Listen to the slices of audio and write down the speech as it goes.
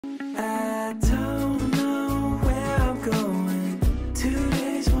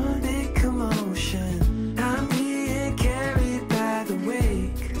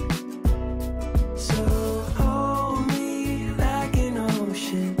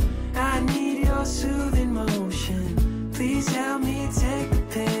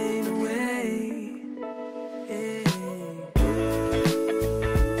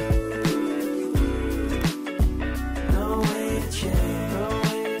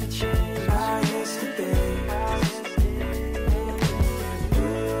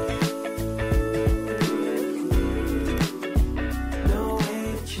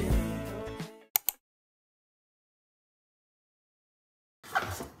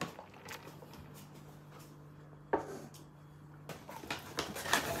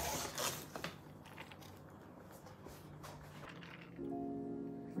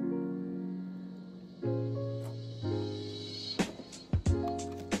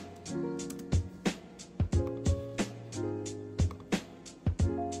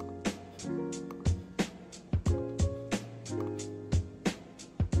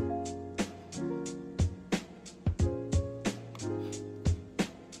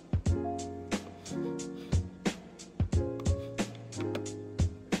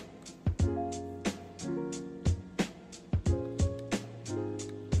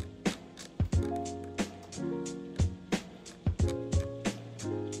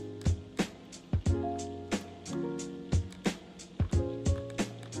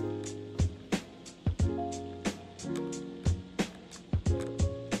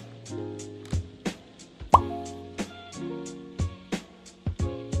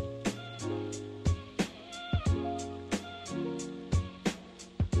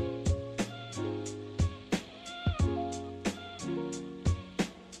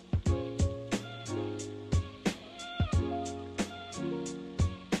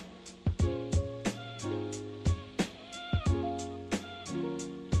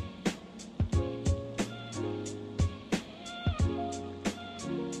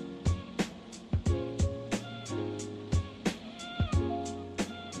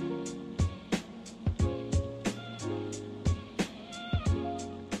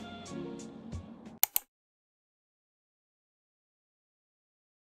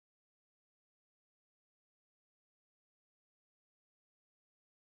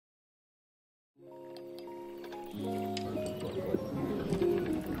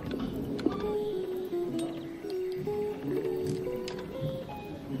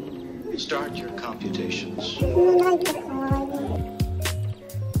Start your computations. う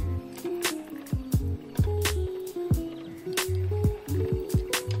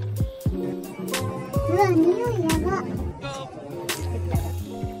わ、匂いやば。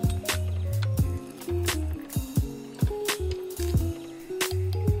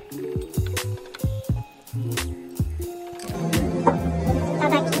いた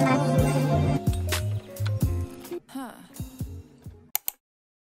だきます。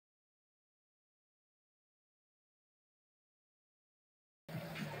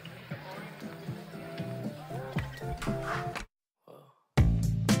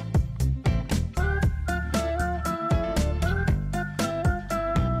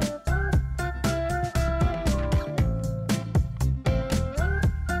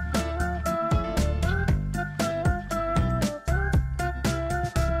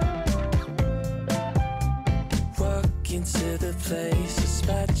Into the place, a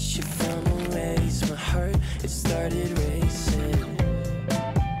spot you found a ways. My heart, it started racing.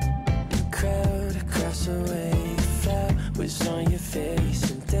 The crowd across the way, flat was on your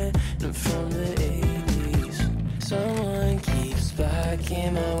face, and then I'm from the 80s. Someone keeps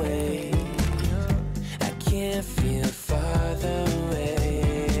blocking my way. I can't feel farther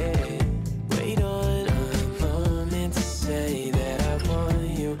away. Wait on a moment to say that I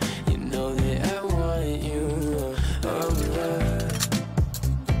want you. You know that I want you.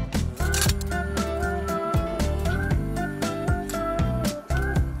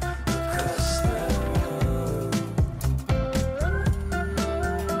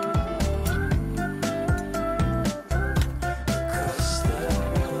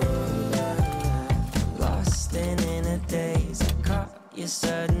 Your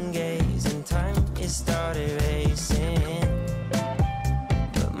sudden gaze and time, it started racing.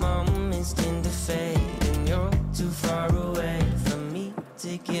 But moments tend to fade, and you're too far away from me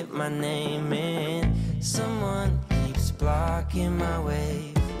to get my name in. Someone keeps blocking my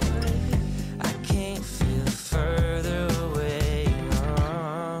way. I can't feel further away.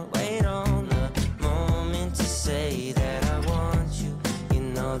 Wait on a moment to say that I want you. You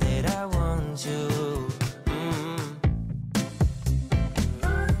know that I want you.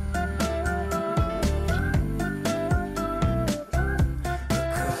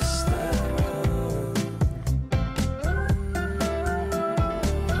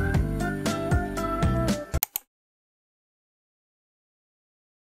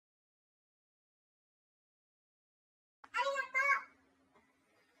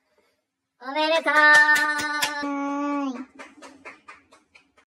おめでとう。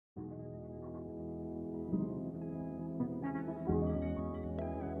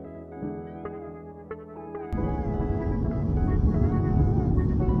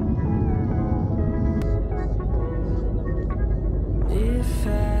If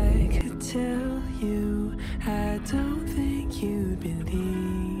I could tell you, I don't think you'd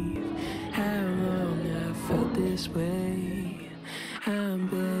believe how long I felt this way. I'm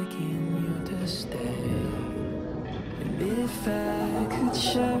begging you to stay. And if I could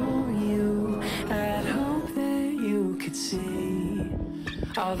show you, I'd hope that you could see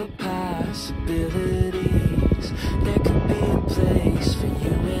all the possibilities. There could be a place for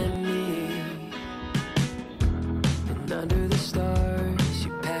you and me. And under the stars,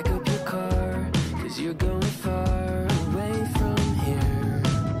 you pack up your car, 'cause you're going far away from here.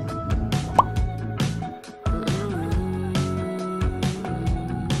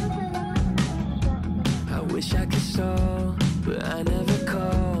 I wish I could stall, but I never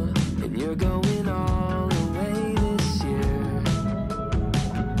call. And you're going all the way this year.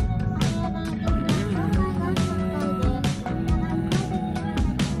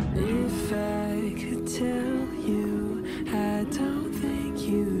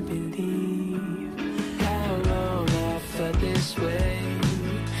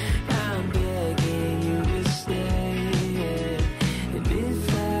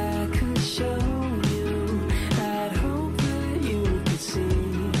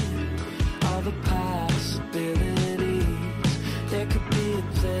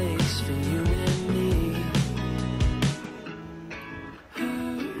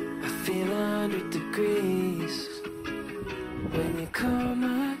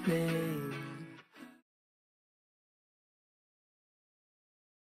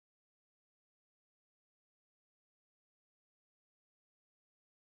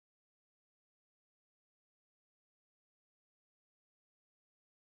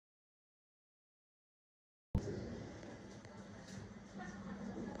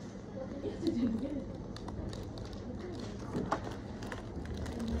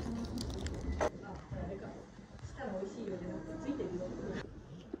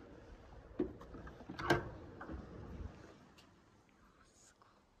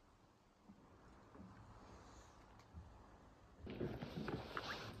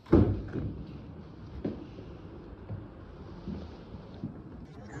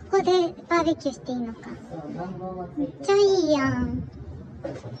 こでバーベキューしていいのか。めっちゃいいやん。び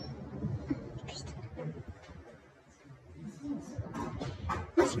っくりした。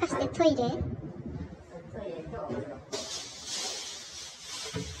もしかしてトイレ？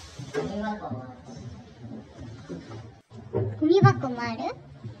ゴミ箱もある？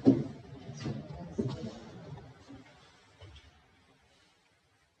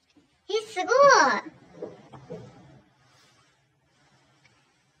すごい。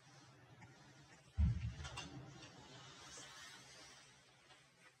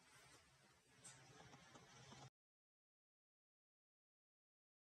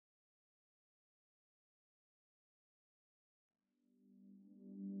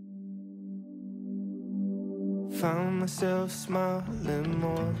Found myself smiling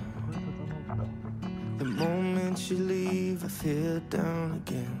more. The moment you leave, I feel down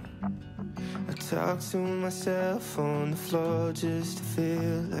again. I talk to myself on the floor just to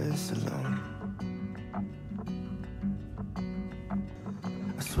feel less alone.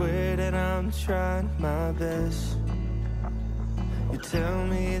 I swear that I'm trying my best. You tell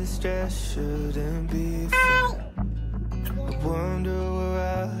me the stress shouldn't be fair. I wonder where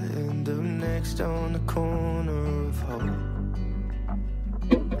I'll end up next on the corner of hope.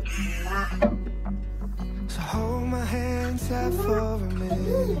 So hold my hand tight for a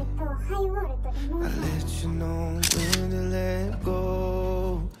minute. I let you know when to let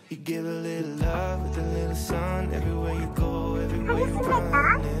go. You give a little love with a little sun. Everywhere you go, everywhere you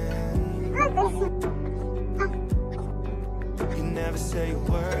run. You never say a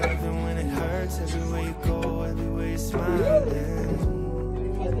word, even when it hurts. Everywhere you go, everywhere you're smiling.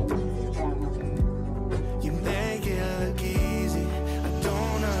 You make it look easy. I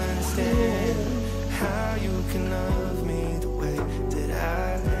don't understand how you can love me the way that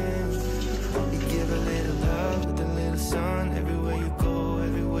I am. You give a little love with a little sun. Everywhere you go,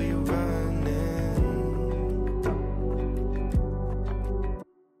 everywhere you're running.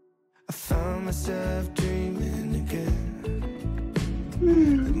 I found myself dreaming again.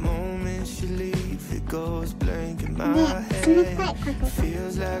 The moment you leave, it goes blank in my head.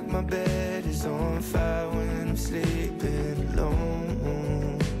 Feels like my bed is on fire when I'm sleeping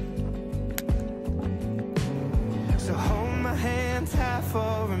alone. So hold my hand tight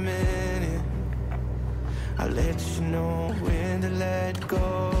for a minute. I'll let you know when to let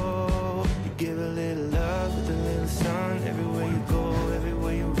go. You give a little love with a little sun. Everywhere you go,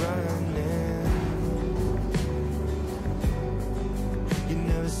 everywhere you're running. You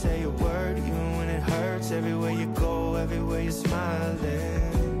never say a word, even when it hurts. Everywhere you go, everywhere you're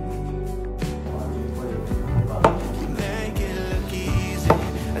smiling. You make it look easy.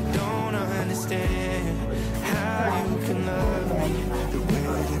 I don't understand how you can love me the way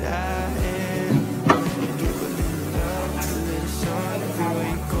that I am. You give a little love to a little sun. Everywhere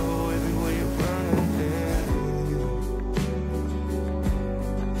you go, everywhere you're running.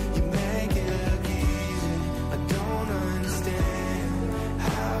 You make it look easy. I don't understand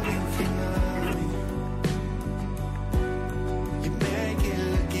how you can love me. You make it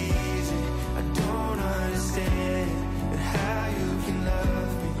look easy. I don't understand how you can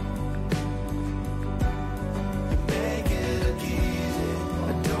love me. You make it look easy.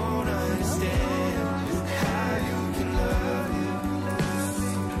 I don't understand how you can love me.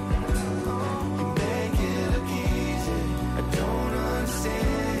 You make it look easy. I don't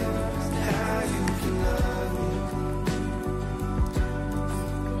understand how you can love me.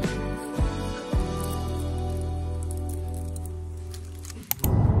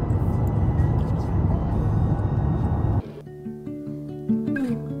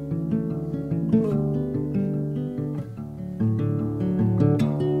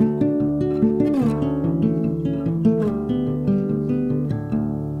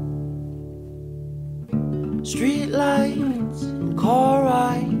 Street lights and car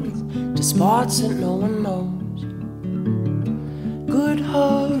rides to spots that no one knows. Good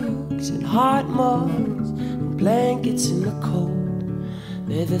hugs and hot mugs and blankets in the cold.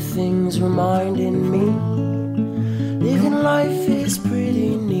 They're the things reminding me living life is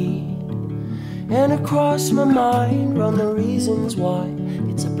pretty neat. And across my mind run the reasons why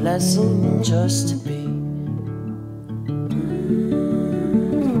it's a blessing just to be.